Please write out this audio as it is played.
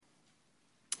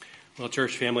Well,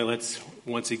 church family, let's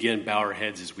once again bow our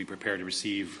heads as we prepare to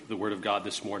receive the Word of God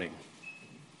this morning.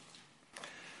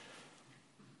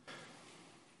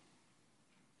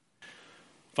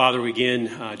 Father, we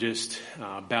again just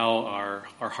bow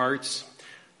our hearts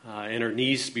and our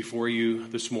knees before you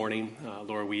this morning.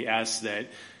 Lord, we ask that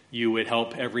you would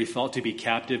help every thought to be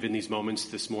captive in these moments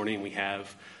this morning we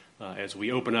have as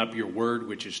we open up your Word,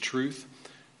 which is truth,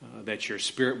 that your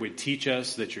Spirit would teach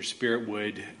us, that your Spirit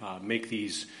would make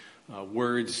these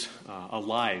words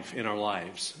alive in our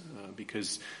lives,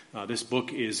 because this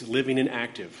book is living and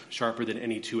active, sharper than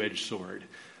any two-edged sword.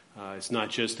 It's not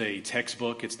just a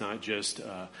textbook. It's not just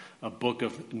a book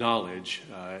of knowledge.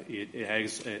 It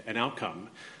has an outcome.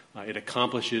 It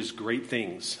accomplishes great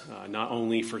things, not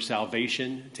only for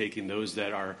salvation, taking those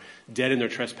that are dead in their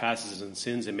trespasses and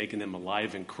sins and making them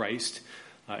alive in Christ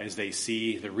as they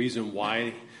see the reason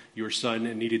why your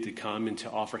Son needed to come and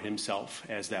to offer himself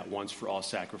as that once-for-all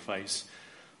sacrifice.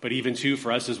 But even, too,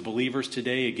 for us as believers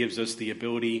today, it gives us the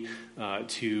ability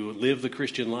to live the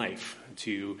Christian life,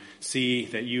 to see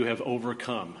that you have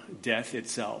overcome death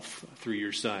itself through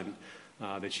your Son,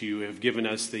 that you have given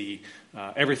us the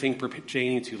everything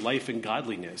pertaining to life and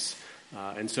godliness.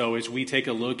 And so as we take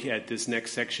a look at this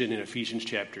next section in Ephesians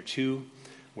chapter 2,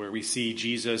 where we see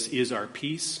Jesus is our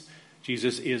peace,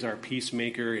 Jesus is our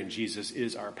peacemaker, and Jesus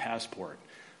is our passport.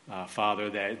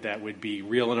 Father, that would be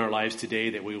real in our lives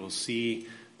today, that we will see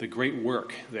the great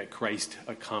work that Christ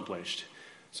accomplished,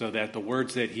 so that the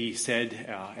words that he said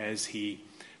as he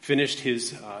finished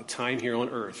his time here on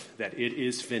earth, that it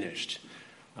is finished,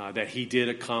 that he did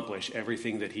accomplish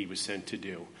everything that he was sent to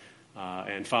do.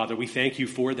 And Father, we thank you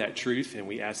for that truth, and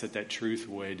we ask that that truth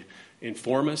would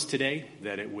inform us today,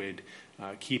 that it would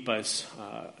keep us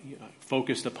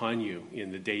focused upon you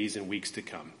in the days and weeks to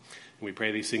come. And we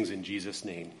pray these things in Jesus'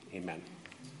 name. Amen.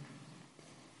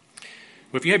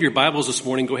 Well, if you have your Bibles this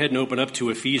morning, go ahead and open up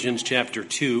to Ephesians chapter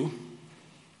 2.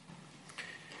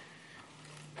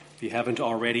 If you haven't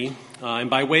already.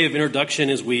 And by way of introduction,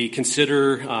 as we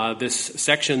consider this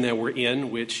section that we're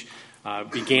in, which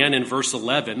began in verse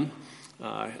 11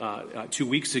 2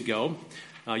 weeks ago,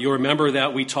 you'll remember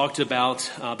that we talked about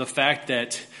the fact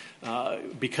that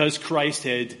because Christ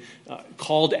had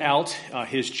called out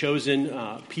his chosen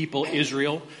people,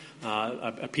 Israel,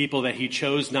 a people that he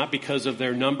chose not because of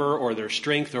their number or their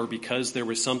strength or because there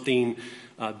was something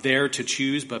there to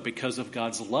choose, but because of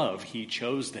God's love, he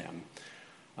chose them.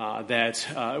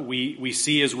 That we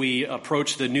see as we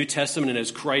approach the New Testament and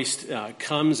as Christ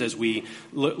comes, as we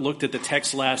looked at the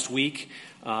text last week,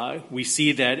 we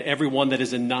see that everyone that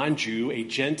is a non-Jew, a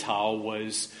Gentile,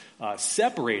 was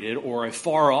separated or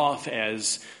afar off,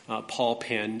 as Paul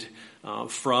penned,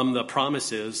 from the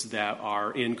promises that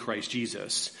are in Christ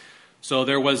Jesus. So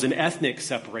there was an ethnic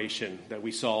separation that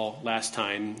we saw last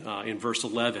time in verse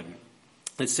 11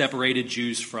 that separated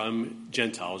Jews from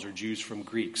Gentiles or Jews from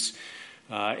Greeks.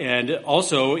 And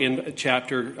also in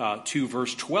chapter 2,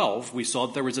 verse 12, we saw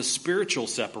that there was a spiritual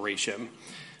separation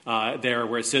there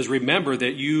where it says, remember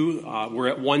that you were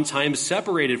at one time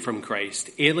separated from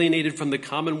Christ, alienated from the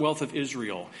commonwealth of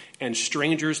Israel, and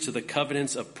strangers to the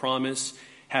covenants of promise,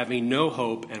 having no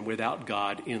hope and without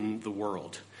God in the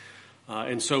world.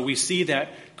 And so we see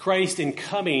that Christ in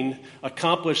coming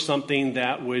accomplished something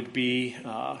that would be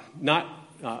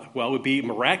would be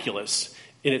miraculous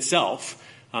in itself,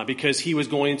 because he was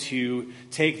going to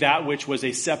take that which was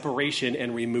a separation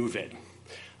and remove it.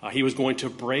 He was going to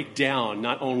break down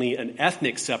not only an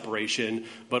ethnic separation,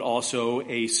 but also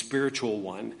a spiritual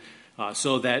one,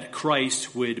 so that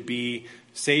Christ would be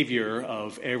Savior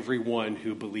of everyone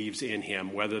who believes in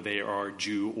him, whether they are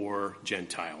Jew or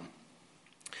Gentile.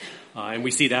 And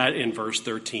we see that in verse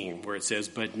 13, where it says,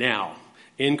 but now,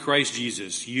 in Christ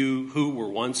Jesus, you who were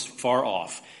once far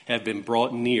off have been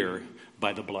brought near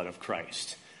by the blood of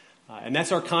Christ. And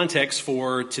that's our context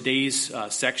for today's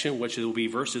section, which will be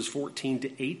verses 14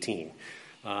 to 18,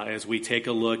 as we take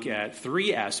a look at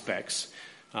three aspects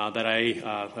that I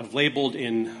have labeled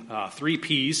in 3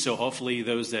 P's. So hopefully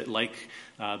those that like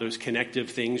those connective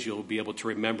things, you'll be able to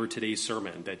remember today's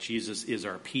sermon, that Jesus is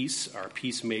our peace, our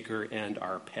peacemaker, and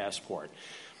our passport.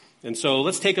 And so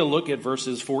let's take a look at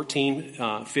verses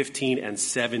 14, 15, and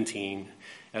 17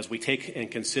 as we take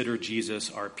and consider Jesus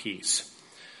our peace.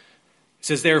 It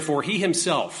says, therefore, he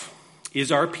himself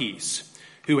is our peace,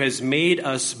 who has made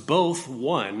us both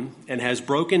one and has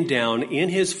broken down in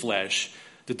his flesh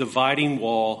the dividing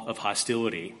wall of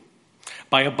hostility,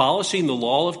 by abolishing the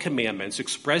law of commandments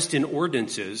expressed in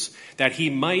ordinances, that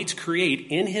he might create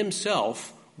in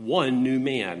himself one new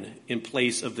man in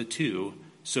place of the two,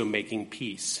 so making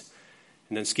peace.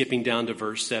 And then skipping down to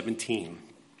verse 17.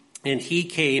 And he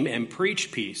came and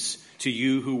preached peace to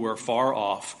you who were far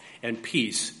off, and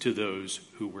peace to those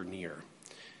who were near.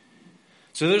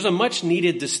 So there's a much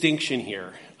needed distinction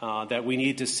here that we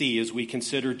need to see as we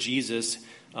consider Jesus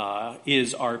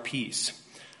is our peace.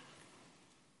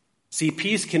 See,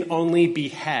 peace can only be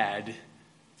had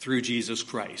through Jesus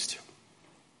Christ.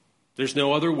 There's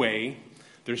no other way.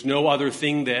 There's no other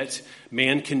thing that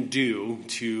man can do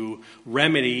to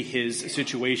remedy his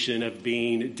situation of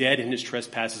being dead in his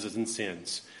trespasses and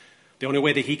sins. The only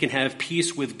way that he can have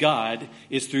peace with God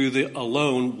is through the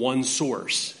alone one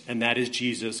source, and that is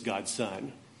Jesus, God's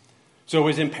Son. So it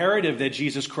was imperative that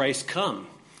Jesus Christ come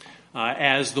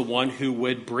as the one who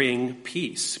would bring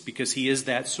peace, because he is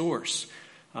that source.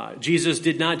 Jesus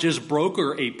did not just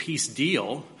broker a peace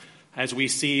deal, as we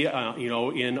see,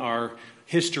 in our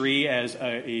history as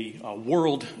a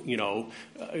world,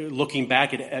 looking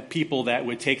back at people that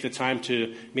would take the time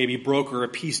to maybe broker a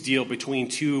peace deal between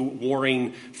two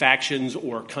warring factions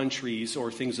or countries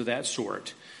or things of that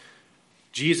sort.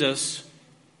 Jesus,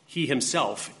 he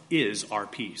himself is our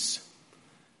peace.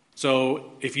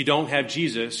 So if you don't have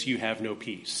Jesus, you have no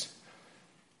peace,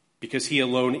 because he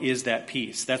alone is that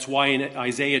peace. That's why in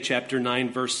Isaiah chapter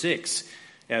 9, verse 6,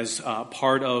 as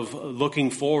part of looking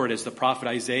forward, as the prophet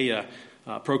Isaiah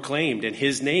proclaimed, and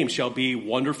his name shall be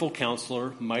Wonderful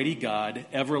Counselor, Mighty God,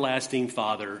 Everlasting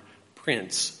Father,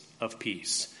 Prince of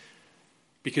Peace.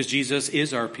 Because Jesus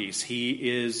is our peace. He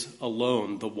is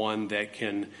alone the one that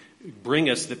can bring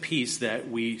us the peace that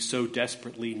we so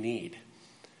desperately need,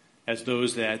 as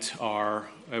those that are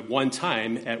at one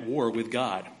time at war with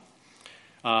God.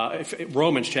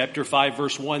 Romans chapter 5,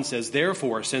 verse 1 says,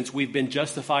 therefore, since we've been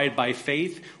justified by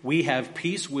faith, we have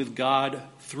peace with God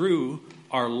through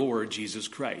our Lord Jesus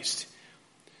Christ.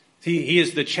 He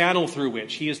is the channel through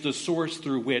which, he is the source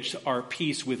through which our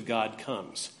peace with God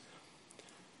comes.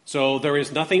 So there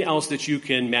is nothing else that you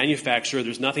can manufacture,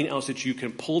 there's nothing else that you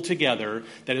can pull together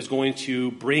that is going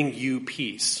to bring you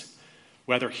peace,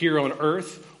 whether here on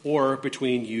earth or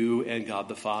between you and God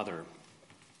the Father.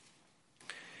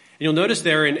 And you'll notice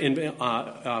there in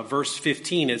verse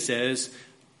 15 it says,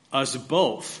 us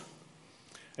both.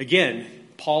 Again,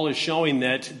 Paul is showing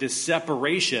that this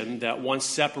separation that once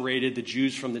separated the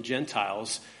Jews from the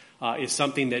Gentiles is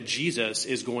something that Jesus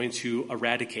is going to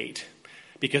eradicate,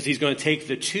 because he's going to take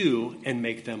the two and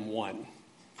make them one.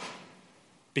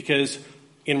 Because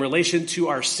in relation to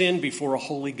our sin before a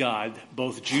holy God,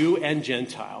 both Jew and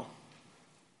Gentile,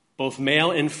 both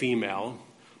male and female,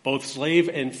 both slave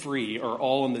and free are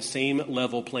all on the same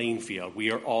level playing field.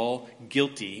 We are all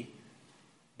guilty.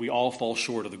 We all fall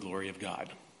short of the glory of God.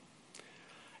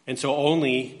 And so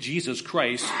only Jesus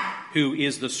Christ, who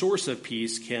is the source of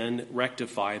peace, can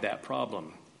rectify that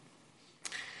problem.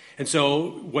 And so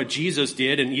what Jesus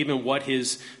did, and even what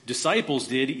his disciples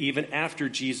did, even after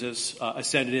Jesus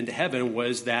ascended into heaven,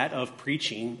 was that of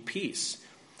preaching peace.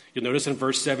 You'll notice in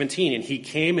verse 17, and he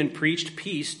came and preached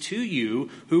peace to you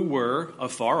who were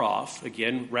afar off,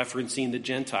 again referencing the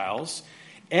Gentiles,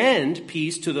 and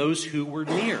peace to those who were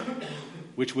near,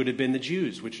 which would have been the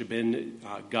Jews, which have been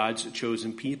God's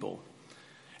chosen people.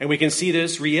 And we can see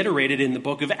this reiterated in the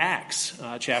book of Acts,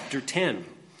 chapter 10,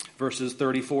 verses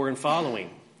 34 and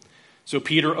following. So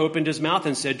Peter opened his mouth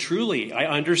and said, truly, I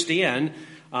understand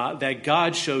that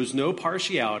God shows no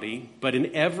partiality, but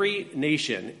in every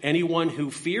nation, anyone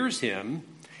who fears him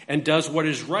and does what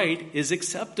is right is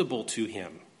acceptable to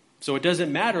him. So it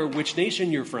doesn't matter which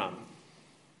nation you're from,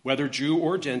 whether Jew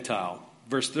or Gentile.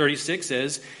 Verse 36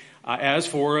 says, as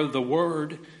for the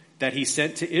word that he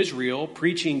sent to Israel,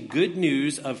 preaching good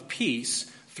news of peace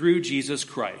through Jesus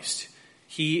Christ.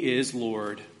 He is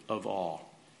Lord of all.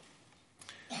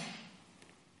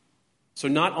 So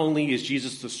not only is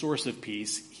Jesus the source of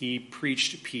peace, he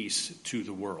preached peace to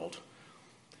the world.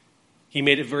 He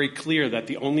made it very clear that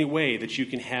the only way that you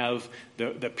can have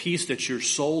the peace that your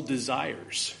soul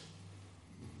desires,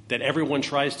 that everyone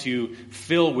tries to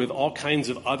fill with all kinds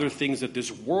of other things that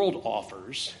this world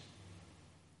offers,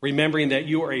 remembering that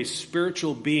you are a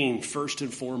spiritual being first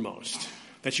and foremost,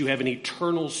 that you have an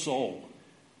eternal soul,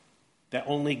 that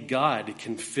only God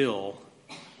can fill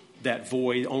that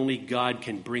void. Only God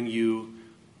can bring you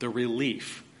the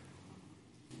relief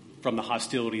from the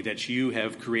hostility that you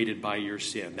have created by your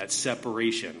sin, that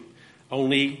separation.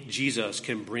 Only Jesus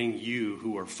can bring you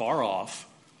who are far off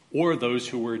or those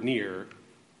who are near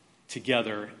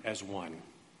together as one.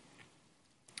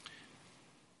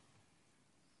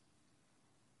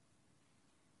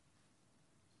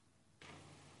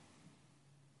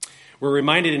 We're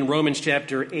reminded in Romans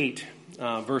chapter 8,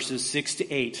 verses 6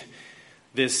 to 8,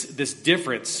 this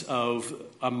difference of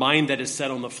a mind that is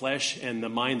set on the flesh and the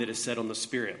mind that is set on the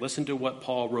spirit. Listen to what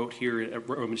Paul wrote here in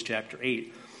Romans chapter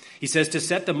 8. He says, to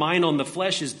set the mind on the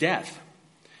flesh is death,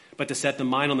 but to set the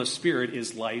mind on the spirit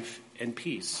is life and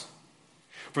peace.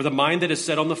 For the mind that is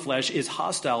set on the flesh is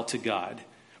hostile to God,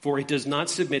 for it does not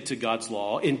submit to God's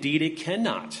law. Indeed, it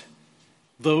cannot.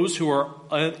 Those who are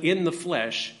in the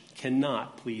flesh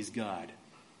cannot please God.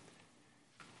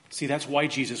 See, that's why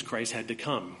Jesus Christ had to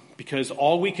come, because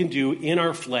all we can do in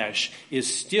our flesh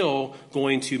is still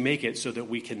going to make it so that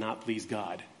we cannot please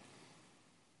God.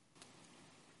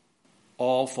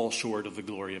 All fall short of the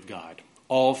glory of God.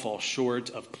 All fall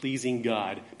short of pleasing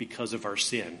God because of our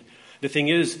sin. The thing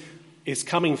is, it's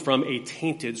coming from a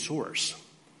tainted source.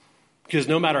 Because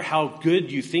no matter how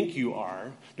good you think you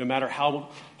are, no matter how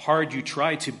hard you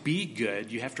try to be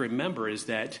good, you have to remember is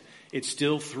that it's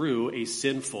still through a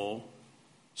sinful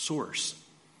source.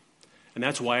 And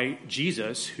that's why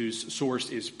Jesus, whose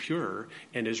source is pure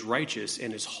and is righteous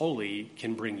and is holy,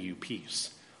 can bring you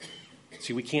peace.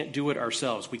 See, we can't do it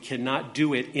ourselves. We cannot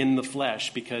do it in the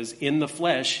flesh, because in the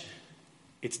flesh,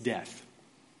 it's death.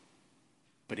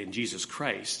 But in Jesus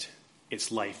Christ,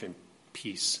 it's life and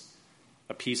peace,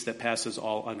 a peace that passes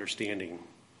all understanding.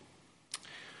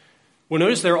 Well,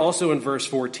 notice there also in verse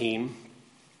 14,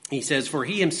 he says, for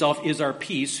he himself is our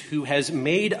peace, who has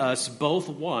made us both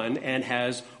one and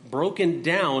has broken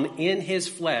down in his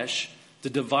flesh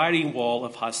the dividing wall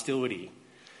of hostility.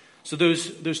 So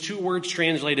those two words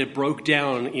translated broke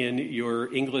down in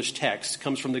your English text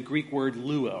comes from the Greek word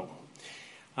luo,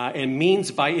 and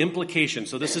means by implication.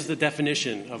 So this is the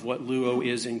definition of what luo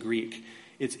is in Greek.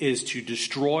 It is to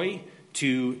destroy,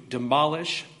 to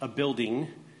demolish a building.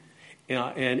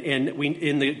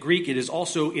 In the Greek, it is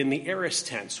also in the aorist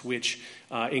tense, which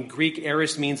in Greek,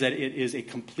 aorist means that it is a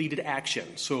completed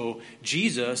action. So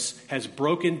Jesus has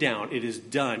broken down. It is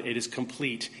done. It is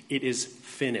complete. It is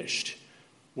finished.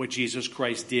 What Jesus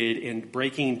Christ did in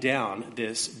breaking down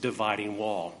this dividing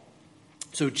wall.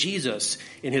 So Jesus,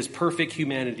 in his perfect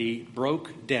humanity,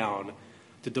 broke down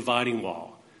the dividing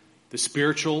wall. The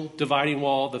spiritual dividing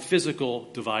wall, the physical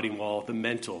dividing wall, the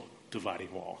mental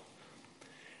dividing wall.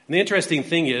 And the interesting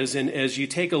thing is, and as you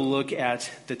take a look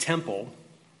at the temple,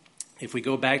 if we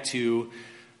go back to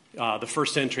the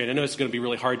first century, and I know it's going to be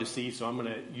really hard to see, so I'm going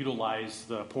to utilize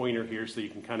the pointer here so you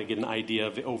can kind of get an idea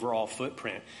of the overall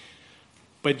footprint.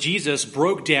 But Jesus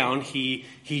broke down, he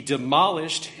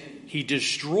demolished, he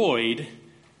destroyed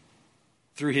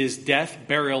through his death,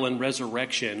 burial, and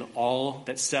resurrection all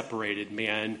that separated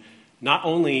man, not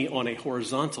only on a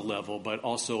horizontal level, but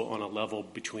also on a level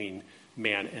between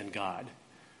man and God.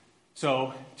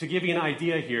 So to give you an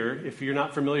idea here, if you're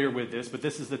not familiar with this, but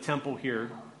this is the temple here,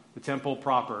 the temple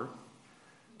proper,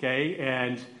 okay?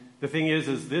 And the thing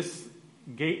is this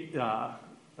gate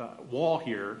wall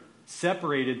here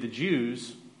separated the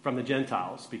Jews from the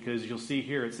Gentiles, because you'll see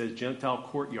here it says Gentile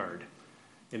courtyard.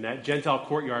 And that Gentile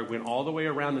courtyard went all the way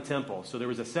around the temple. So there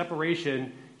was a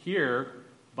separation here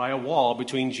by a wall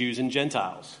between Jews and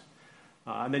Gentiles.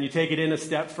 And then you take it in a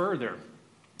step further,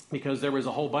 because there was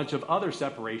a whole bunch of other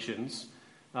separations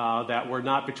that were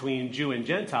not between Jew and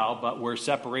Gentile, but were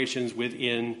separations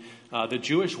within the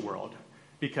Jewish world.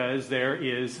 Because there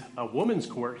is a woman's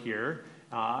court here,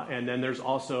 and then there's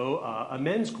also a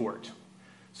men's court.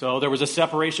 So there was a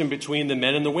separation between the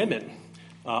men and the women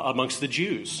amongst the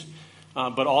Jews.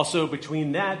 But also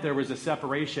between that, there was a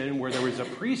separation where there was a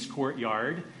priest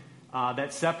courtyard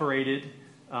that separated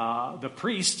the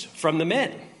priest from the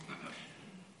men.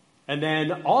 And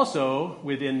then also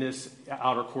within this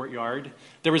outer courtyard,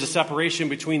 there was a separation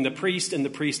between the priest and the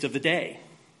priest of the day.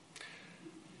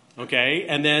 Okay,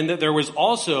 and then there was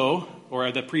also,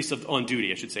 or the priest on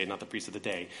duty, I should say, not the priest of the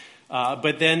day.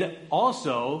 But then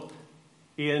also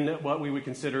in what we would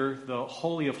consider the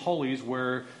Holy of Holies,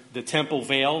 where the temple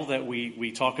veil that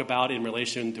we talk about in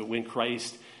relation to when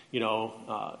Christ,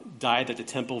 died, that the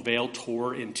temple veil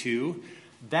tore in two.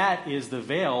 That is the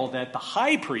veil that the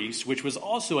high priest, which was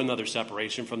also another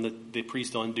separation from the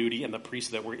priest on duty and the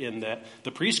priests that were in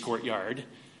the priest courtyard,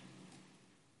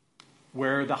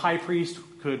 where the high priest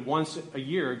could once a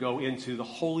year go into the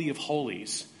Holy of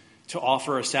Holies to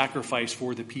offer a sacrifice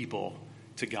for the people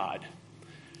to God.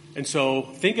 And so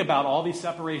think about all these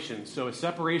separations. So a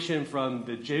separation from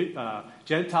the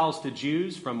Gentiles to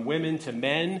Jews, from women to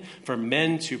men, from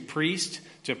men to priest,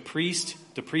 to priest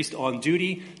on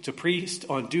duty, to priest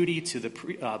on duty to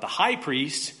the high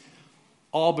priest,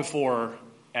 all before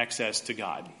access to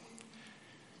God.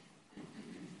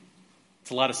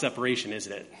 It's a lot of separation,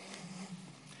 isn't it?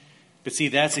 But see,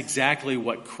 that's exactly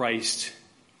what Christ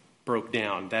broke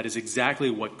down. That is exactly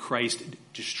what Christ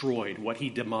destroyed, what he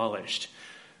demolished,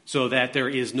 so that there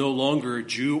is no longer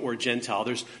Jew or Gentile.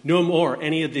 There's no more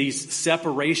any of these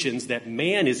separations that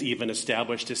man is even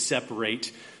established to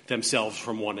separate themselves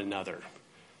from one another.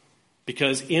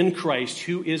 Because in Christ,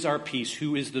 who is our peace,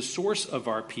 who is the source of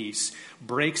our peace,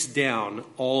 breaks down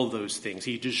all of those things.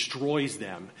 He destroys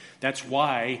them. That's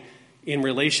why, in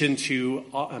relation to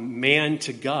man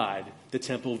to God, the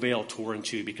temple veil tore in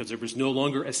two, because there was no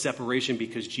longer a separation,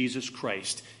 because Jesus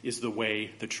Christ is the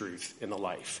way, the truth, and the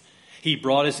life. He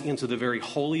brought us into the very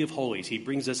holy of holies. He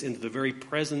brings us into the very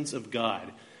presence of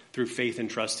God through faith and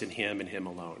trust in him and him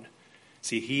alone.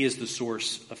 See, he is the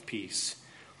source of peace.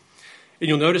 And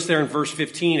you'll notice there in verse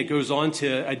 15, it goes on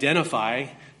to identify,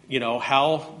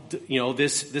 how,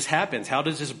 this happens. How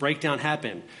does this breakdown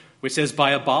happen? Which says,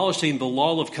 by abolishing the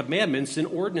law of commandments and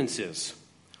ordinances.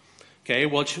 Okay,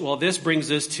 well, this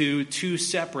brings us to two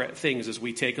separate things as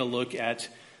we take a look at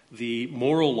the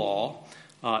moral law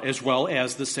as well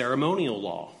as the ceremonial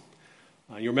law.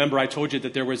 You remember I told you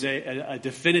that there was a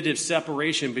definitive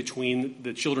separation between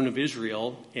the children of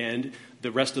Israel and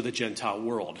the rest of the Gentile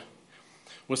world.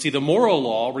 Well, see, the moral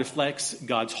law reflects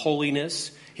God's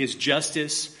holiness, his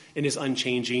justice, and his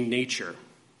unchanging nature.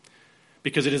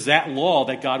 Because it is that law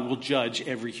that God will judge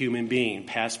every human being,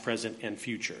 past, present, and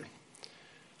future.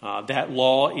 That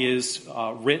law is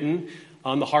written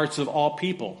on the hearts of all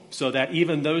people, so that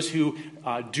even those who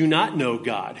do not know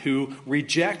God, who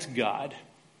reject God,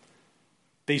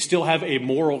 they still have a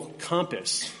moral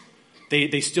compass.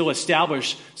 They still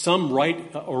establish some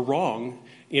right or wrong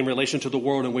in relation to the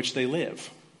world in which they live.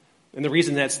 And the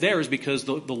reason that's there is because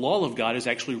the law of God is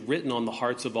actually written on the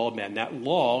hearts of all men. That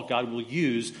law God will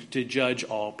use to judge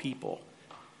all people.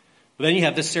 But then you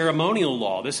have the ceremonial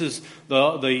law. This is the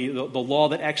law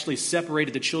that actually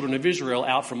separated the children of Israel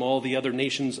out from all the other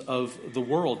nations of the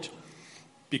world,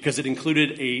 because it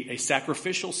included a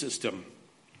sacrificial system.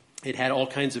 It had all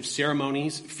kinds of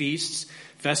ceremonies, feasts,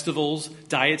 festivals,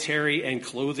 dietary and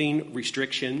clothing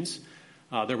restrictions.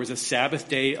 There was a Sabbath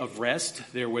day of rest.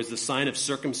 There was the sign of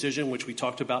circumcision, which we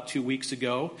talked about 2 weeks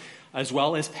ago, as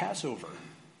well as Passover.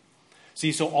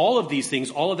 See, so all of these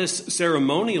things, all of this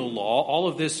ceremonial law, all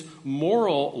of this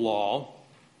moral law,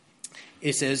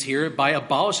 it says here, by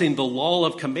abolishing the law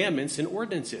of commandments and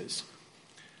ordinances.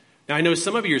 Now, I know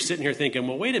some of you are sitting here thinking,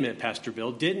 well, wait a minute, Pastor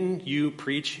Bill, didn't you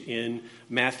preach in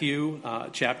Matthew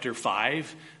chapter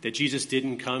 5 that Jesus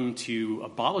didn't come to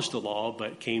abolish the law,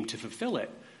 but came to fulfill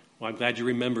it? Well, I'm glad you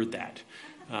remembered that,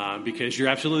 because you're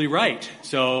absolutely right.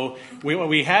 So what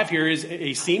we have here is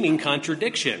a seeming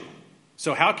contradiction.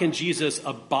 So how can Jesus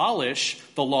abolish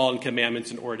the law and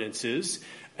commandments and ordinances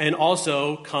and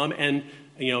also come and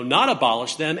not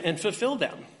abolish them and fulfill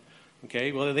them?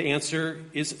 Okay, well, the answer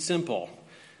is simple.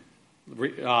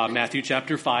 Matthew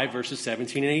chapter 5, verses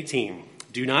 17 and 18.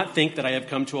 Do not think that I have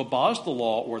come to abolish the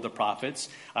law or the prophets.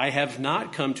 I have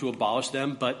not come to abolish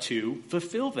them, but to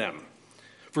fulfill them.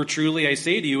 For truly I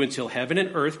say to you, until heaven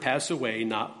and earth pass away,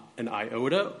 not an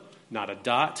iota, not a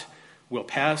dot, will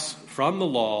pass from the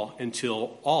law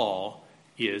until all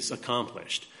is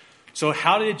accomplished. So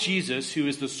how did Jesus, who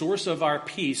is the source of our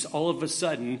peace, all of a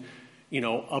sudden,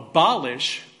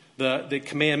 abolish the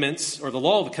commandments, or the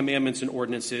law of the commandments and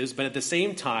ordinances, but at the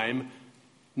same time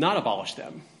not abolish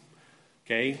them?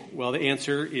 Okay, well, the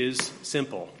answer is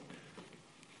simple.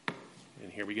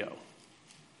 And here we go.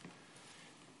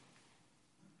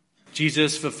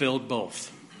 Jesus fulfilled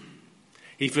both.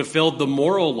 He fulfilled the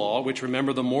moral law, which,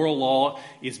 remember, the moral law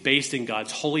is based in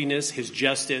God's holiness, his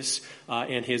justice,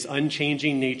 and his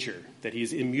unchanging nature, that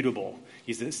he's immutable.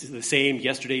 He's the same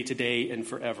yesterday, today, and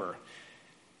forever.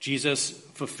 Jesus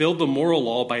fulfilled the moral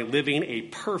law by living a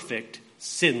perfect,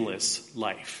 sinless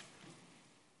life.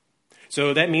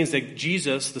 So that means that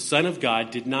Jesus, the Son of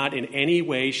God, did not in any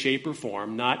way, shape, or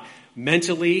form, not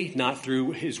mentally, not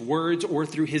through his words or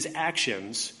through his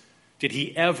actions, did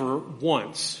he ever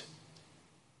once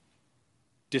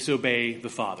disobey the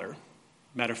Father.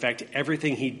 Matter of fact,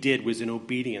 everything he did was in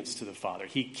obedience to the Father.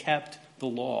 He kept the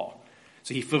law.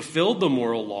 So he fulfilled the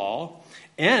moral law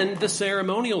and the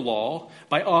ceremonial law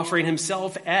by offering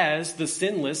himself as the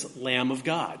sinless Lamb of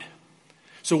God.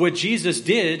 So what Jesus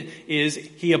did is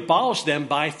he abolished them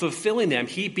by fulfilling them.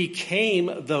 He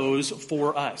became those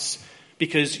for us.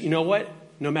 Because you know what?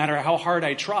 No matter how hard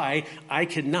I try, I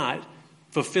could not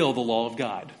fulfill the law of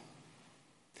God.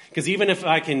 Because even if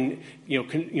I can,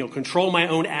 control my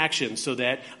own actions so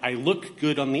that I look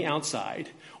good on the outside,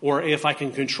 or if I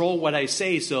can control what I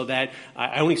say so that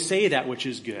I only say that which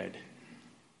is good,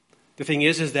 the thing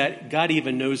is that God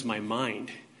even knows my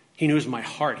mind. He knows my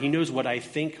heart. He knows what I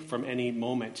think from any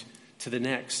moment to the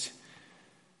next.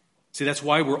 See, that's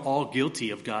why we're all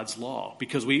guilty of God's law,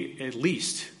 because we, at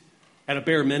least, at a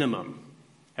bare minimum,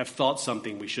 have thought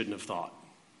something we shouldn't have thought.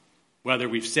 Whether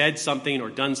we've said something or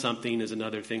done something is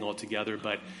another thing altogether,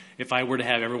 but if I were to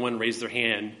have everyone raise their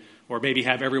hand, or maybe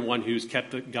have everyone who's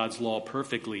kept God's law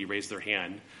perfectly raise their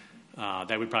hand,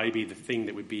 that would probably be the thing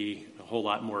that would be a whole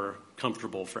lot more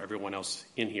comfortable for everyone else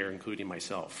in here, including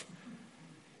myself.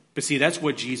 But see, that's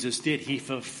what Jesus did. He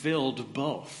fulfilled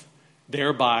both,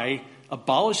 thereby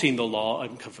abolishing the law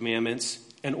and commandments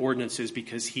and ordinances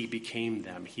because he became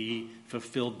them. He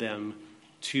fulfilled them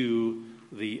to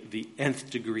the nth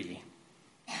degree.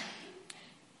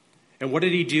 And what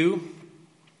did he do?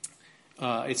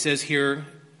 It says here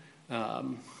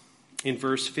in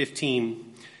verse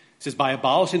 15, it says, by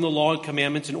abolishing the law and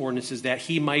commandments and ordinances, that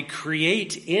he might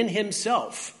create in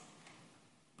himself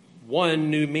one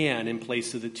new man in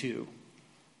place of the two,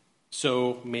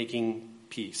 so making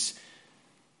peace.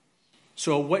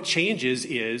 So what changes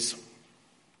is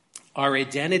our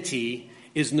identity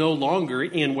is no longer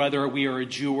in whether we are a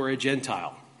Jew or a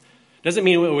Gentile. Doesn't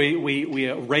mean we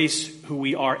erase who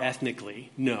we are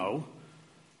ethnically, no.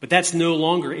 But that's no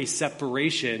longer a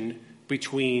separation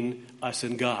between us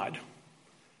and God.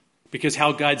 Because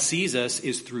how God sees us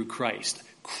is through Christ.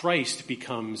 Christ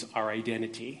becomes our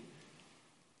identity.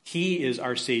 He is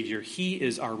our Savior. He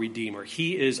is our Redeemer.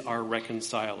 He is our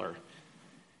reconciler.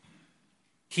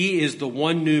 He is the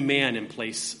one new man in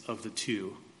place of the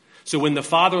two. So when the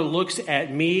Father looks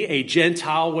at me, a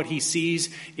Gentile, what he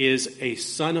sees is a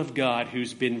Son of God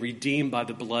who's been redeemed by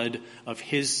the blood of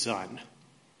his Son.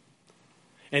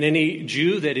 And any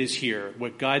Jew that is here,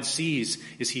 what God sees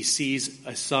is he sees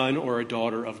a son or a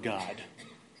daughter of God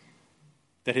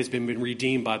that has been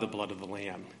redeemed by the blood of the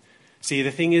Lamb. See,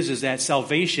 the thing is that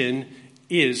salvation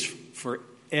is for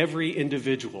every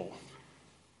individual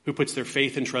who puts their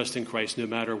faith and trust in Christ, no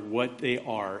matter what they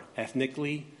are,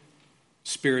 ethnically,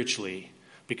 spiritually,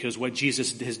 because what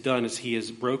Jesus has done is he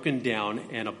has broken down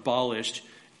and abolished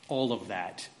all of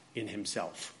that in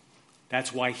himself.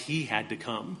 That's why he had to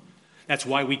come. That's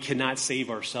why we cannot save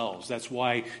ourselves. That's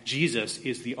why Jesus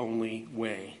is the only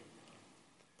way.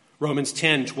 Romans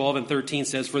 10:12 and 13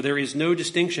 says, for there is no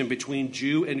distinction between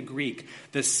Jew and Greek.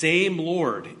 The same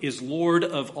Lord is Lord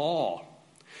of all,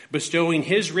 bestowing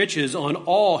his riches on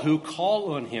all who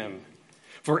call on him.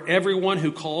 For everyone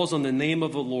who calls on the name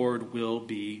of the Lord will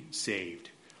be saved.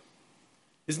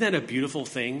 Isn't that a beautiful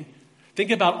thing? Think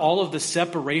about all of the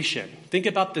separation. Think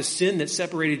about the sin that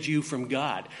separated you from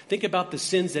God. Think about the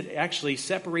sins that actually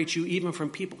separate you even from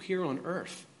people here on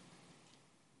earth.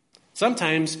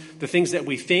 Sometimes the things that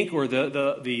we think or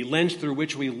the lens through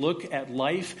which we look at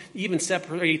life even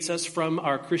separates us from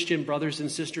our Christian brothers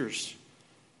and sisters.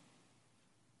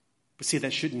 But see,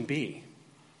 that shouldn't be,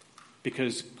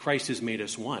 because Christ has made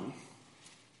us one,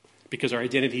 because our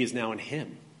identity is now in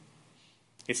him.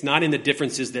 It's not in the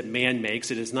differences that man makes.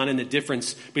 It is not in the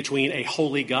difference between a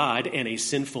holy God and a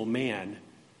sinful man,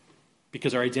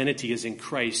 because our identity is in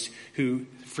Christ, who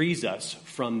frees us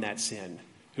from that sin,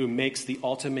 who makes the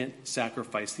ultimate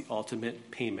sacrifice, the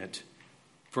ultimate payment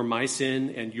for my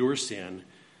sin and your sin,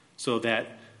 so that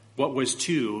what was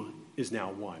two is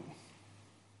now one.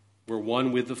 We're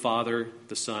one with the Father,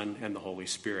 the Son, and the Holy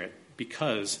Spirit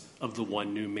because of the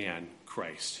one new man,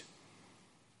 Christ.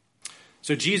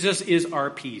 So Jesus is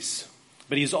our peace,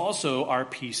 but he's also our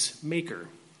peacemaker.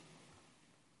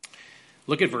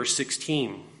 Look at verse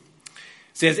 16. It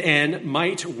says, and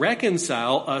might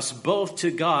reconcile us both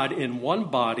to God in one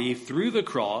body through the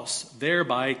cross,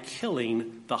 thereby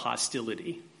killing the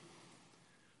hostility.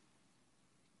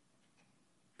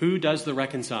 Who does the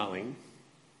reconciling?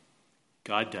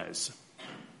 God does,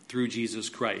 through Jesus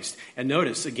Christ. And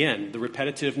notice, again, the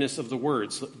repetitiveness of the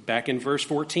words. Back in verse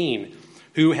 14,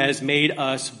 who has made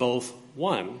us both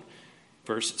one.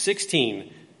 Verse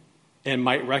 16, and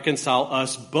might reconcile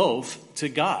us both to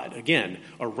God. Again,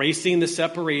 erasing the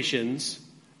separations,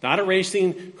 not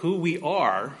erasing who we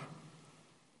are,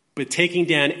 but taking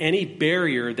down any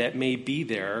barrier that may be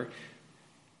there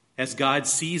as God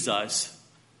sees us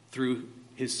through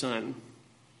his Son,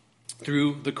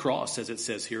 through the cross, as it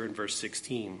says here in verse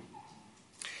 16.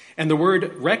 And the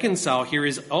word reconcile here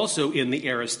is also in the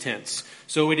aorist tense.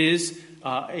 So it is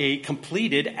a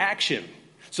completed action.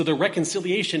 So the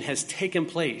reconciliation has taken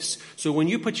place. So when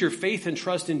you put your faith and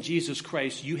trust in Jesus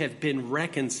Christ, you have been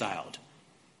reconciled.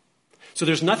 So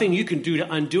there's nothing you can do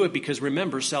to undo it, because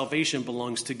remember, salvation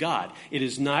belongs to God. It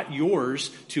is not yours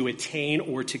to attain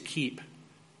or to keep.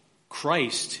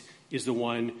 Christ is the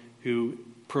one who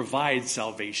provides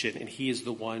salvation, and he is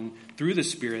the one through the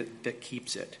Spirit that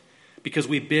keeps it, because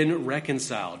we've been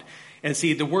reconciled. And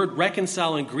see, the word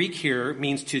reconcile in Greek here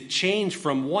means to change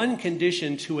from one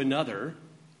condition to another,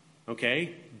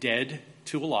 okay, dead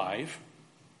to alive,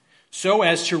 so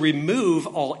as to remove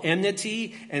all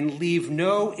enmity and leave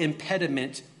no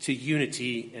impediment to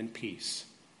unity and peace.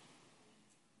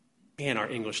 Man, our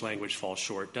English language falls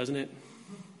short, doesn't it?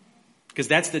 Because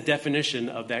that's the definition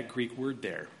of that Greek word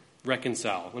there,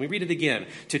 reconcile. Let me read it again.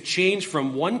 To change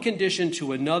from one condition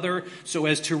to another so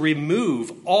as to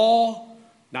remove all,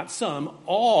 not some,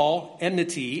 all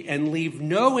enmity and leave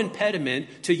no impediment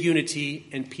to unity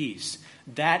and peace.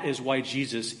 That is why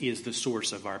Jesus is the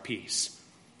source of our peace.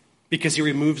 Because he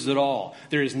removes it all.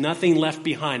 There is nothing left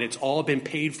behind. It's all been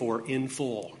paid for in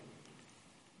full.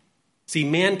 See,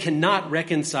 man cannot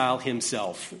reconcile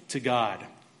himself to God.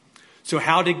 So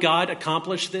how did God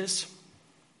accomplish this?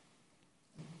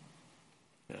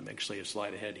 I'm actually a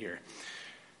slide ahead here.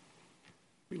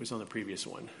 It was on the previous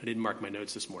one. I didn't mark my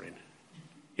notes this morning.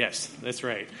 Yes, that's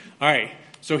right. All right.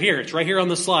 So here, it's right here on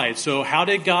the slide. So how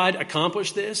did God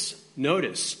accomplish this?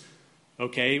 Notice.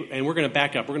 Okay, and we're going to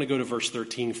back up. We're going to go to verse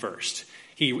 13 first.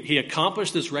 He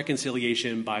accomplished this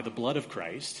reconciliation by the blood of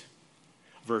Christ.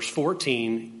 Verse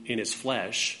 14, in his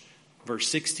flesh. Verse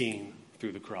 16,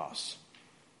 through the cross.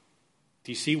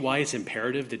 Do you see why it's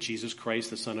imperative that Jesus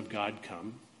Christ, the Son of God,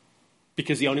 come?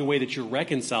 Because the only way that you're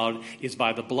reconciled is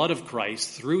by the blood of Christ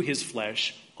through his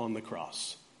flesh on the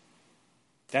cross.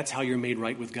 That's how you're made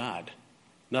right with God.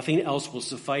 Nothing else will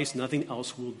suffice. Nothing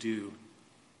else will do.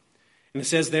 And it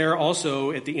says there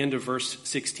also at the end of verse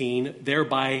 16,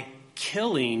 thereby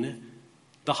killing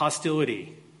the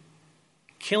hostility.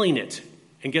 Killing it.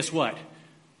 And guess what?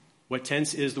 What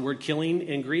tense is the word killing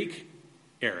in Greek?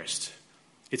 Aorist.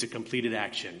 It's a completed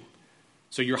action.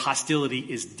 So your hostility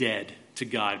is dead to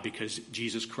God because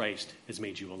Jesus Christ has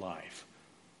made you alive.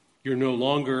 You're no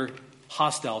longer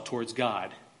hostile towards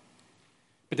God.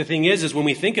 But the thing is when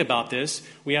we think about this,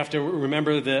 we have to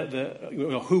remember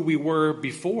who we were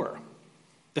before.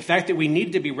 The fact that we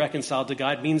needed to be reconciled to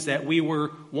God means that we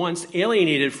were once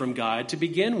alienated from God to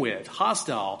begin with,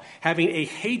 hostile, having a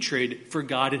hatred for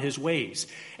God and his ways.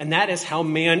 And that is how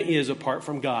man is apart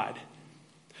from God.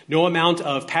 No amount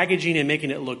of packaging and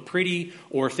making it look pretty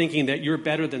or thinking that you're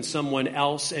better than someone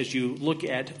else as you look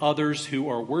at others who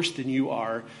are worse than you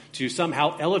are to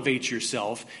somehow elevate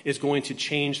yourself is going to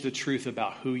change the truth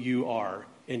about who you are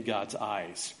in God's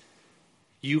eyes.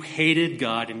 You hated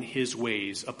God and his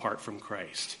ways apart from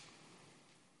Christ.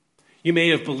 You may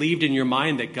have believed in your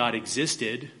mind that God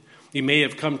existed. You may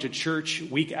have come to church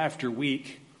week after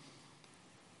week.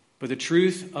 But the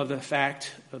truth of the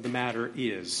fact of the matter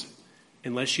is,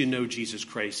 unless you know Jesus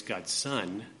Christ, God's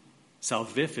Son,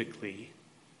 salvifically,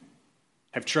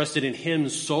 have trusted in him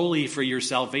solely for your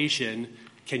salvation,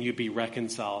 can you be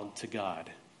reconciled to God?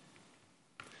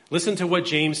 Listen to what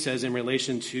James says in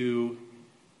relation to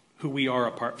who we are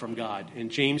apart from God. In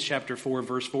James chapter 4,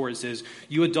 verse 4, it says,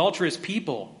 you adulterous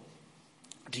people,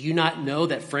 do you not know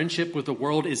that friendship with the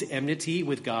world is enmity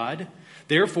with God?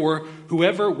 Therefore,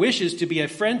 whoever wishes to be a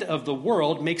friend of the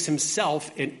world makes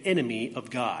himself an enemy of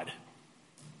God.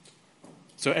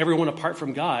 So everyone apart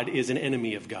from God is an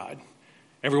enemy of God.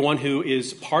 Everyone who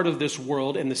is part of this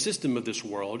world and the system of this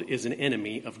world is an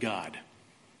enemy of God.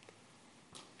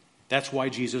 That's why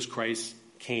Jesus Christ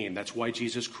came. That's why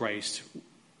Jesus Christ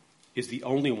is the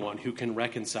only one who can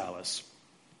reconcile us.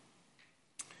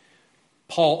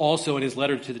 Paul also in his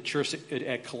letter to the church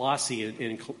at Colossae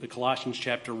in Colossians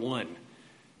chapter 1,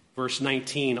 verse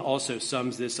 19 also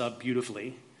sums this up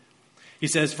beautifully. He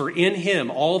says, for in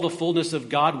him all the fullness of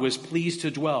God was pleased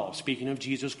to dwell, speaking of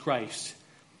Jesus Christ.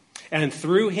 And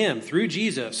through him, through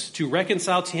Jesus, to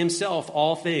reconcile to himself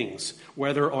all things,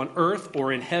 whether on earth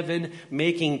or in heaven,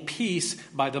 making peace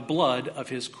by the blood of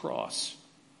his cross.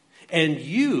 And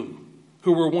you,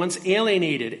 who were once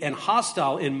alienated and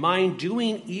hostile in mind,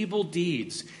 doing evil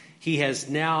deeds, he has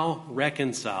now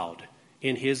reconciled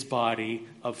in his body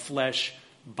of flesh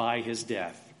by his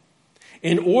death,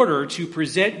 in order to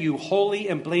present you holy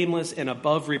and blameless and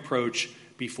above reproach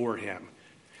before him.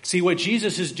 See, what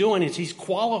Jesus is doing is he's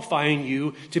qualifying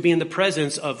you to be in the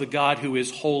presence of the God who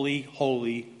is holy,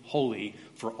 holy, holy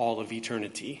for all of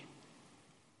eternity.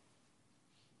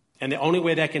 And the only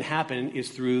way that can happen is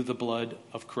through the blood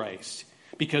of Christ.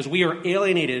 Because we are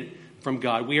alienated from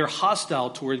God. We are hostile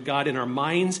toward God in our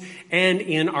minds and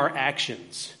in our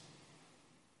actions.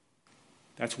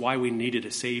 That's why we needed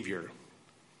a Savior.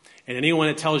 And anyone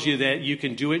that tells you that you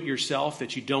can do it yourself,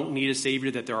 that you don't need a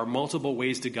Savior, that there are multiple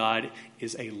ways to God,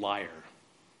 is a liar.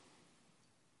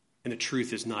 And the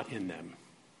truth is not in them.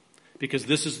 Because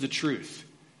this is the truth.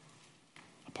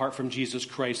 Apart from Jesus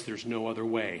Christ, there's no other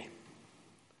way.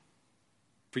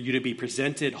 for you to be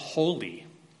presented holy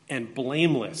and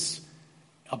blameless,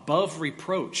 above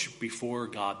reproach before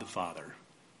God the Father.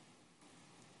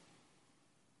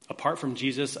 Apart from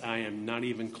Jesus, I am not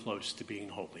even close to being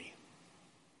holy.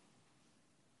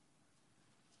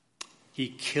 He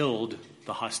killed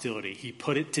the hostility. He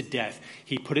put it to death.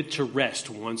 He put it to rest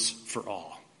once for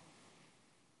all.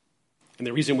 And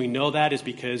the reason we know that is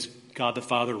because God the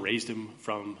Father raised him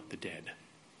from the dead.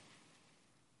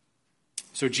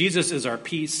 So Jesus is our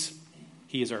peace.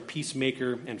 He is our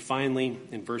peacemaker. And finally,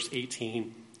 in verse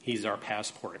 18, he's our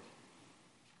passport.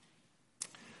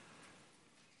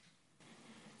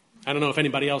 I don't know if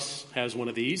anybody else has one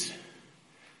of these.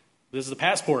 This is a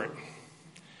passport.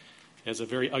 It has a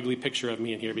very ugly picture of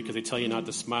me in here because they tell you not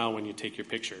to smile when you take your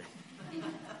picture.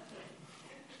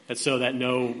 That's so that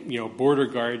no, border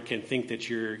guard can think that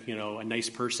you're, a nice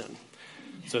person.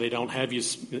 So they don't have you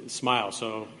smile.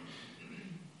 So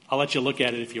I'll let you look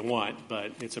at it if you want,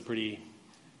 but it's a pretty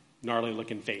gnarly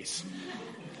looking face.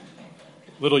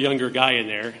 Little younger guy in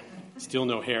there, still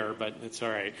no hair, but it's all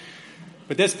right.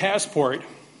 But this passport,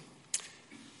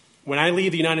 when I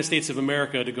leave the United States of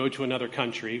America to go to another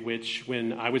country, which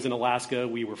when I was in Alaska,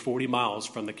 we were 40 miles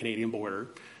from the Canadian border,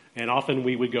 and often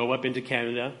we would go up into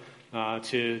Canada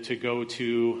to go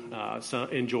to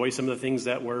enjoy some of the things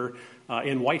that were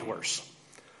in Whitehorse.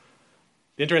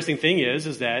 The interesting thing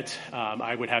is that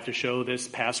I would have to show this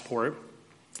passport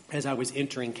as I was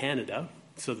entering Canada,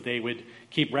 so that they would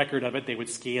keep record of it, they would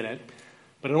scan it.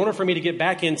 But in order for me to get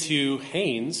back into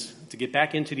Haines, to get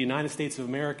back into the United States of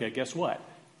America, guess what?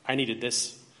 I needed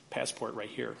this passport right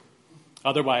here.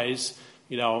 Otherwise,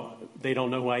 they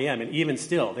don't know who I am. And even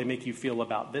still, they make you feel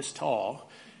about this tall,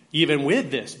 even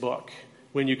with this book,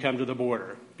 when you come to the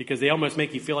border, because they almost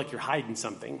make you feel like you're hiding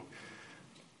something.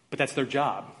 But that's their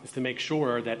job, is to make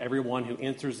sure that everyone who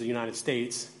enters the United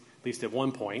States, at least at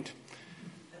one point,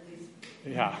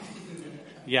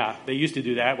 yeah, they used to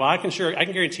do that. Well, I can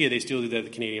guarantee you they still do that at the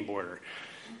Canadian border.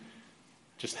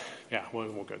 We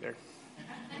won't go there.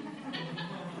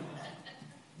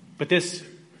 But this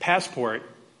passport,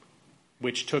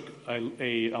 which took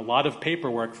a lot of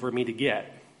paperwork for me to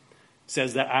get,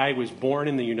 says that I was born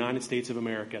in the United States of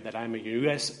America, that I'm a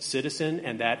U.S. citizen,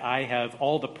 and that I have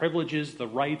all the privileges, the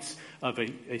rights of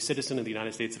a citizen of the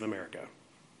United States of America.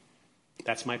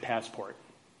 That's my passport.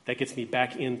 That gets me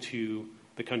back into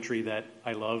the country that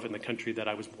I love and the country that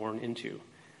I was born into.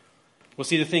 Well,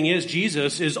 see, the thing is,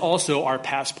 Jesus is also our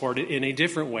passport in a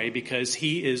different way, because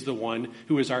he is the one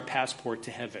who is our passport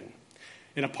to heaven.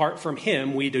 And apart from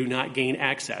him, we do not gain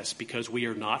access, because we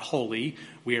are not holy,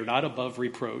 we are not above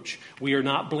reproach, we are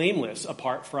not blameless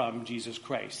apart from Jesus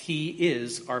Christ. He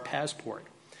is our passport.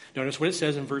 Notice what it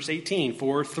says in verse 18.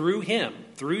 For through him,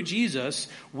 through Jesus,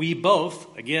 we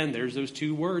both, again, there's those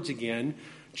two words again,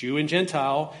 Jew and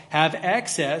Gentile, have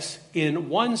access in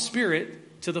one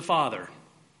spirit to the Father.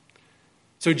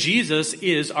 So Jesus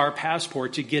is our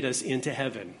passport to get us into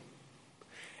heaven.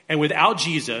 And without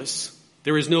Jesus,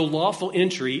 there is no lawful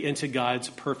entry into God's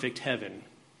perfect heaven,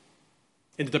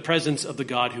 into the presence of the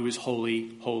God who is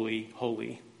holy, holy,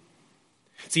 holy.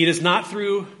 See, it is now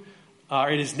through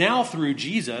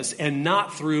Jesus and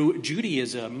not through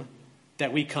Judaism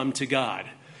that we come to God.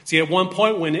 See, at one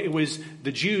point when it was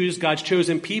the Jews, God's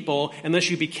chosen people, unless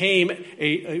you became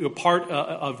a part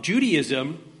of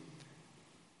Judaism,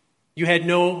 you had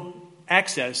no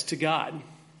access to God.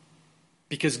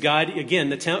 Because God, again,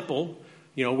 the temple,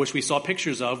 which we saw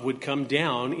pictures of, would come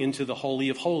down into the Holy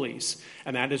of Holies.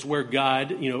 And that is where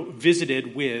God,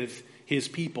 visited with his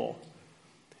people.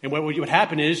 And what would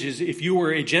happen is if you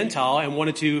were a Gentile and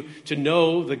wanted to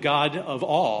know the God of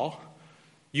all,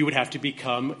 you would have to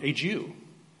become a Jew.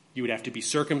 You would have to be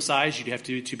circumcised. You'd have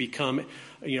to become,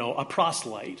 a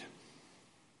proselyte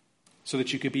so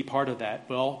that you could be part of that.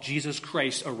 Well, Jesus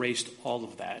Christ erased all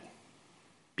of that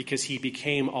because he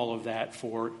became all of that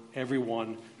for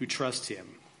everyone who trusts him.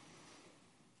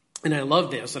 And I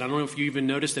love this, and I don't know if you even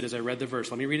noticed it as I read the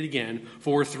verse. Let me read it again.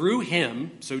 For through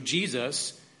him, so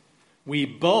Jesus, we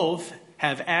both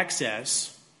have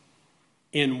access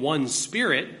in one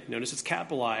spirit, notice it's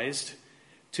capitalized,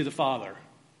 to the Father.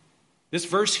 This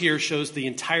verse here shows the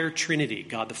entire Trinity,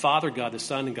 God the Father, God the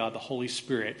Son, and God the Holy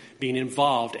Spirit being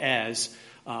involved as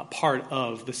part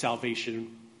of the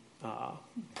salvation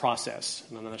process.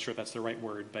 And I'm not sure if that's the right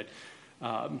word, but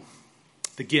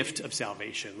the gift of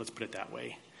salvation, let's put it that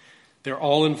way. They're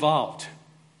all involved.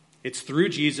 It's through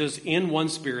Jesus in one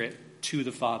spirit to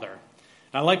the Father.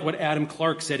 And I like what Adam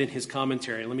Clark said in his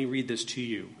commentary. Let me read this to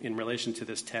you in relation to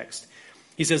this text.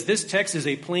 He says, this text is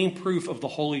a plain proof of the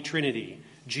Holy Trinity.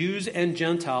 Jews and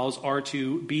Gentiles are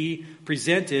to be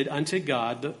presented unto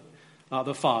God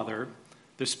the Father,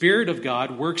 the Spirit of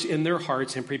God works in their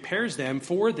hearts and prepares them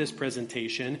for this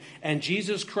presentation, and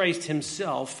Jesus Christ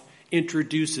himself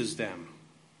introduces them.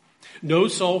 No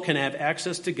soul can have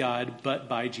access to God but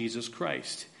by Jesus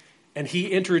Christ. And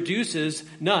he introduces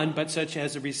none but such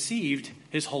as have received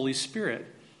his Holy Spirit.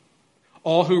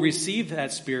 All who receive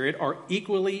that Spirit are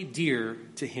equally dear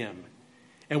to him.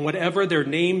 And whatever their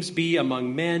names be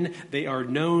among men, they are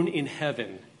known in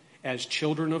heaven as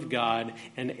children of God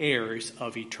and heirs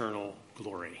of eternal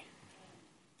glory.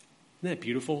 Isn't that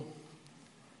beautiful?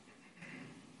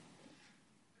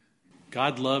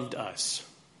 God loved us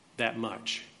that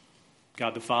much.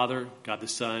 God the Father, God the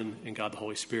Son, and God the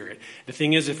Holy Spirit. The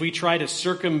thing is, if we try to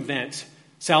circumvent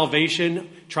salvation,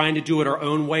 trying to do it our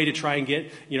own way to try and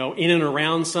get, in and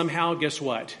around somehow, guess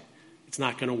what? It's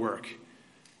not going to work.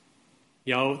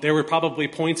 There were probably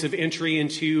points of entry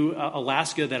into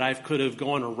Alaska that I could have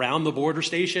gone around the border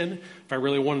station if I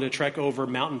really wanted to trek over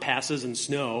mountain passes and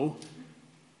snow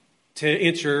to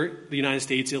enter the United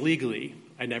States illegally.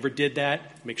 I never did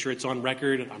that. Make sure it's on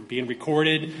record. I'm being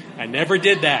recorded. I never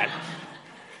did that.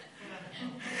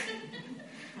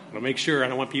 I'll make sure I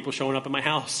don't want people showing up at my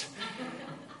house.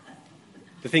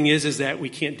 The thing is that we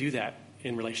can't do that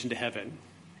in relation to heaven.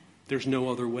 There's no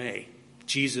other way.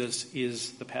 Jesus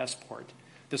is the passport.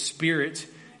 The Spirit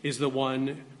is the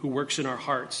one who works in our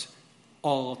hearts,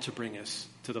 all to bring us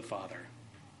to the Father.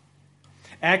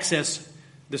 Access,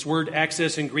 this word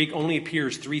access in Greek only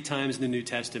appears 3 times in the New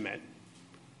Testament.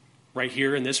 Right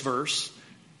here in this verse.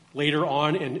 Later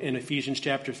on in Ephesians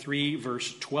chapter 3,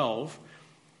 verse 12,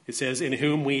 it says, in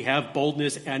whom we have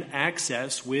boldness and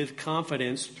access with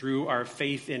confidence through our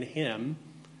faith in him.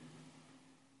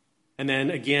 And then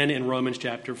again in Romans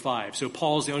chapter 5. So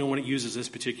Paul's the only one that uses this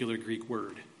particular Greek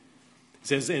word. It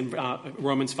says in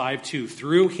Romans 5:2,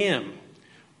 through him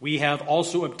we have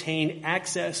also obtained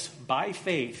access by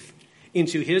faith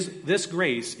into this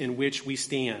grace in which we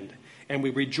stand, and we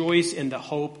rejoice in the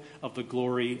hope of the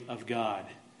glory of God.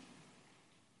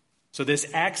 So this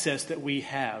access that we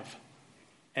have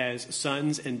as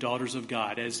sons and daughters of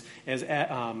God, as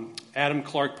Adam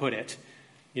Clark put it,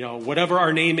 whatever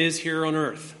our name is here on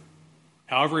earth,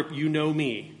 however you know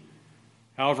me,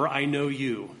 however I know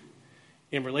you,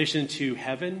 in relation to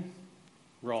heaven,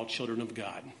 we're all children of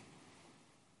God.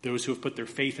 Those who have put their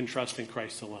faith and trust in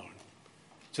Christ alone.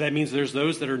 So that means there's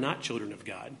those that are not children of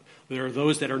God. There are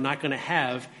those that are not going to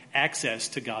have access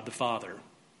to God the Father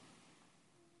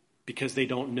because they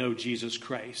don't know Jesus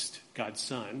Christ, God's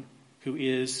Son, who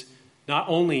is not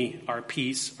only our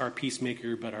peace, our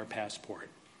peacemaker, but our passport.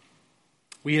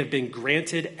 We have been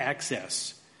granted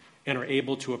access and are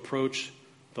able to approach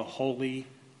the holy,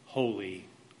 holy,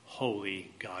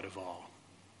 holy God of all.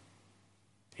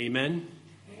 Amen?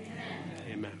 Amen.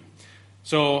 Amen.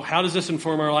 So how does this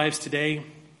inform our lives today?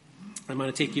 I'm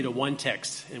going to take you to one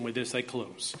text, and with this I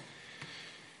close.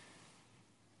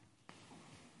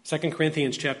 2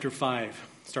 Corinthians chapter 5,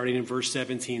 starting in verse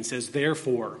 17, says,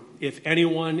 therefore, if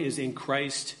anyone is in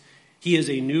Christ, he is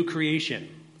a new creation.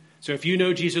 So if you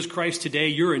know Jesus Christ today,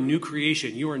 you're a new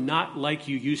creation. You are not like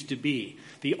you used to be.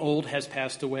 The old has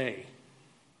passed away.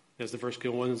 As the verse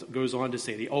goes on to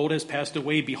say, the old has passed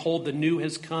away. Behold, the new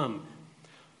has come.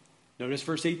 Notice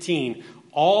verse 18.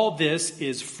 All this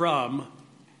is from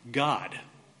God.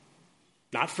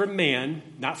 Not from man,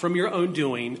 not from your own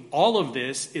doing. All of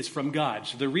this is from God.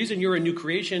 So the reason you're a new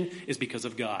creation is because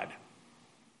of God.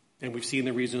 And we've seen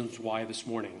the reasons why this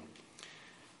morning.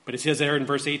 But it says there in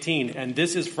verse 18, and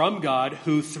this is from God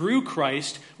who through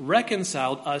Christ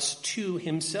reconciled us to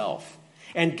himself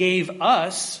and gave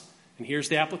us, and here's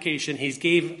the application, he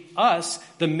gave us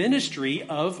the ministry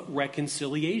of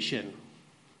reconciliation.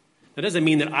 That doesn't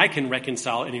mean that I can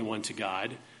reconcile anyone to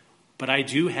God, but I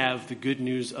do have the good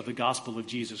news of the gospel of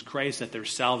Jesus Christ, that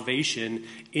there's salvation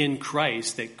in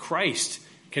Christ, that Christ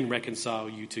can reconcile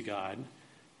you to God.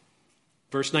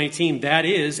 Verse 19, that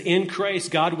is, in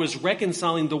Christ, God was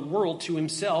reconciling the world to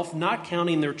himself, not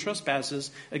counting their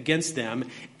trespasses against them,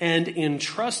 and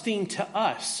entrusting to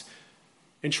us,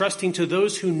 entrusting to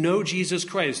those who know Jesus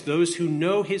Christ, those who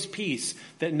know his peace,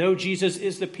 that know Jesus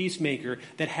is the peacemaker,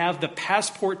 that have the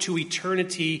passport to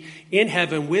eternity in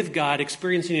heaven with God,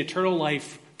 experiencing eternal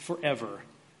life forever.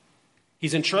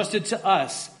 He's entrusted to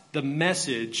us the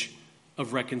message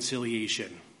of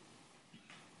reconciliation.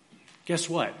 Guess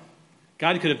what?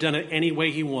 God could have done it any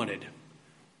way he wanted.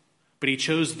 But he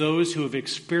chose those who have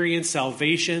experienced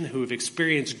salvation, who have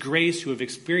experienced grace, who have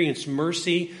experienced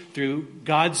mercy through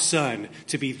God's Son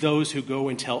to be those who go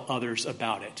and tell others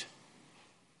about it.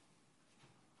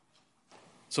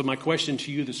 So my question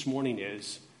to you this morning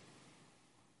is,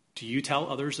 do you tell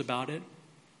others about it?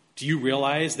 Do you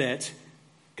realize that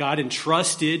God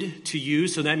entrusted to you,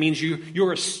 so that means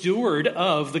you're a steward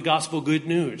of the gospel good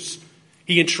news.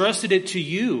 He entrusted it to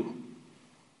you.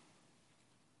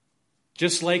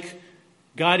 Just like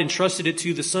God entrusted it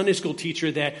to the Sunday school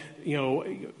teacher that,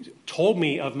 told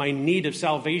me of my need of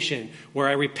salvation, where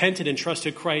I repented and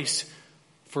trusted Christ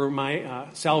for my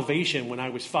salvation when I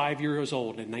was 5 years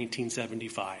old in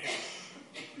 1975.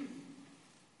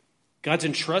 God's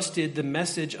entrusted the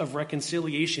message of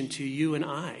reconciliation to you and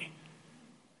I.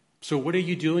 So what are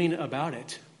you doing about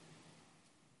it?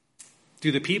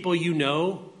 Do the people you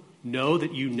know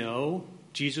that you know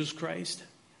Jesus Christ?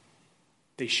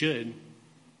 They should.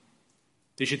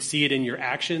 They should see it in your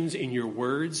actions, in your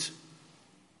words,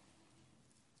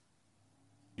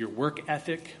 your work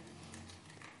ethic.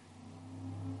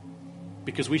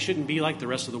 Because we shouldn't be like the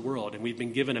rest of the world, and we've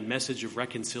been given a message of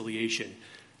reconciliation.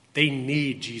 They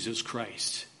need Jesus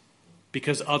Christ.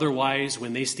 Because otherwise,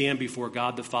 when they stand before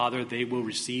God the Father, they will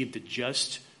receive the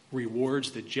just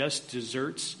rewards, the just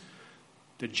deserts,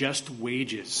 the just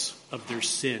wages of their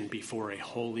sin before a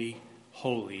holy,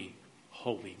 holy,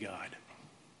 holy God.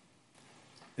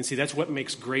 And see, that's what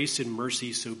makes grace and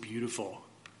mercy so beautiful.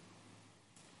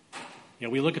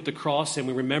 We look at the cross and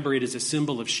we remember it as a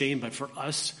symbol of shame, but for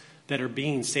us that are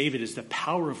being saved, it is the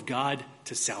power of God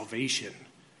to salvation,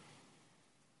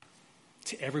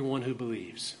 to everyone who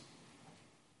believes.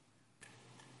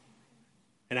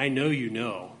 And I know you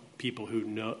know people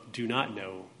who do not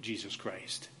know Jesus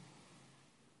Christ.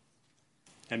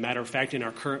 As a matter of fact, in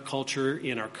our current culture,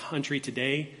 in our country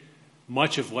today,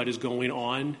 much of what is going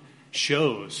on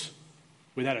shows,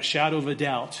 without a shadow of a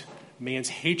doubt, man's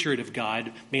hatred of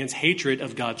God, man's hatred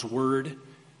of God's word.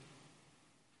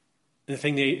 And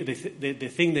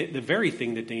the very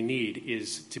thing that they need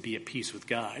is to be at peace with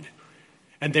God.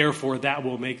 And therefore, that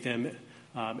will make them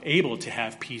able to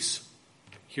have peace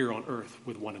here on earth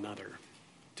with one another,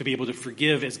 to be able to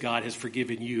forgive as God has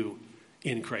forgiven you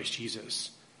in Christ Jesus,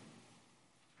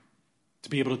 to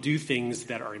be able to do things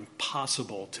that are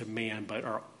impossible to man but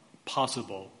are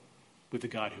possible with the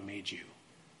God who made you.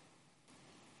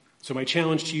 So my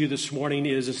challenge to you this morning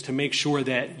is to make sure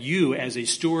that you, as a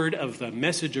steward of the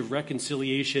message of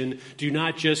reconciliation, do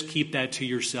not just keep that to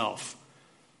yourself.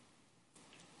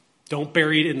 Don't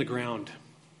bury it in the ground,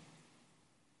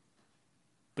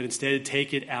 but instead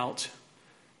take it out,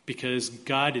 because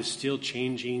God is still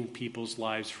changing people's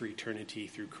lives for eternity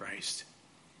through Christ.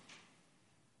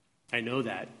 I know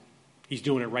that. He's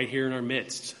doing it right here in our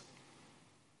midst.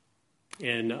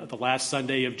 And the last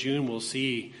Sunday of June, we'll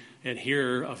see and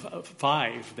hear of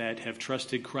 5 that have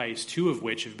trusted Christ, 2 of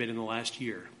which have been in the last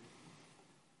year,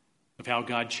 of how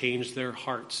God changed their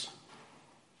hearts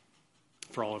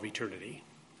for all of eternity.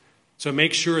 So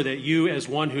make sure that you, as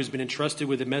one who's been entrusted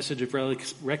with the message of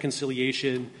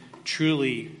reconciliation,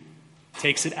 truly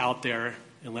takes it out there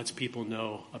and lets people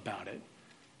know about it.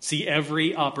 See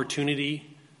every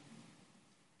opportunity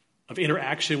of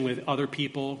interaction with other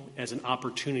people as an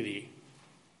opportunity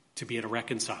to be a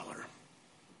reconciler,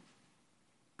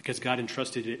 because God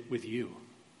entrusted it with you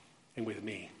and with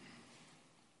me.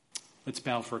 Let's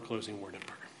bow for a closing word of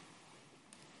prayer.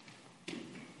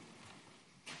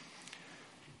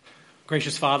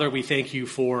 Gracious Father, we thank you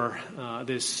for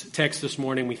this text this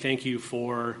morning. We thank you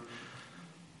for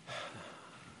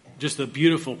just the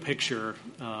beautiful picture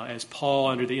as Paul,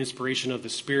 under the inspiration of the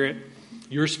Spirit,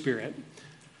 your Spirit,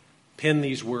 penned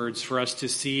these words for us to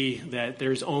see that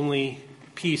there's only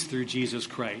peace through Jesus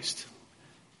Christ.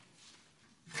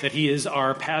 That he is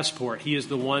our passport. He is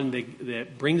the one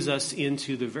that brings us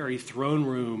into the very throne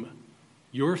room,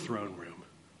 your throne room.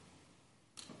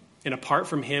 And apart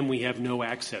from him, we have no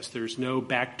access. There's no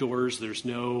back doors. There's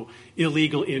no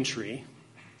illegal entry.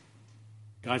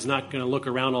 God's not going to look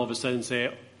around all of a sudden and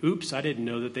say, oops, I didn't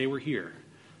know that they were here.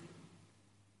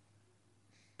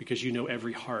 Because you know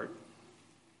every heart.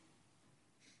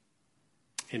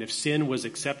 And if sin was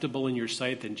acceptable in your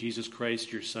sight, then Jesus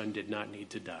Christ, your Son, did not need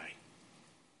to die.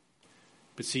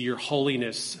 But see, your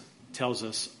holiness tells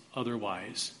us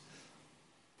otherwise.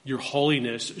 Your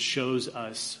holiness shows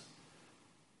us,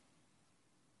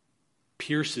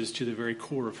 pierces to the very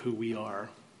core of who we are.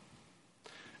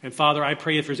 And Father, I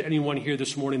pray if there's anyone here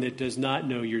this morning that does not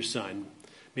know your Son,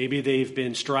 maybe they've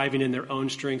been striving in their own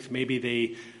strength, maybe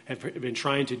they have been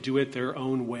trying to do it their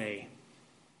own way,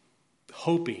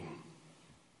 hoping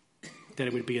that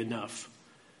it would be enough,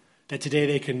 that today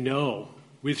they can know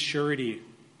with surety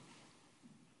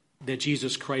that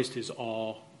Jesus Christ is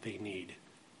all they need.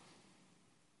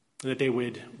 And that they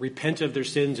would repent of their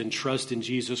sins and trust in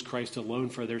Jesus Christ alone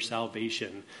for their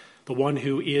salvation. the one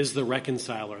who is the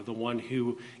reconciler, the one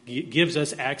who gives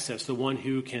us access, the one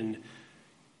who can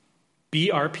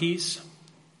be our peace,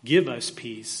 give us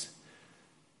peace,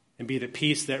 and be the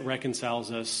peace that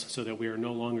reconciles us so that we are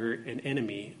no longer an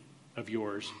enemy of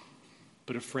yours,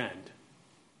 but a friend,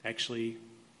 actually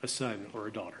a son or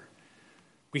a daughter.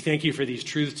 We thank you for these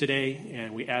truths today,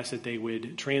 and we ask that they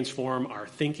would transform our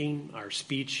thinking, our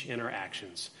speech, and our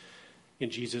actions. In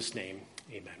Jesus' name,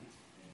 amen.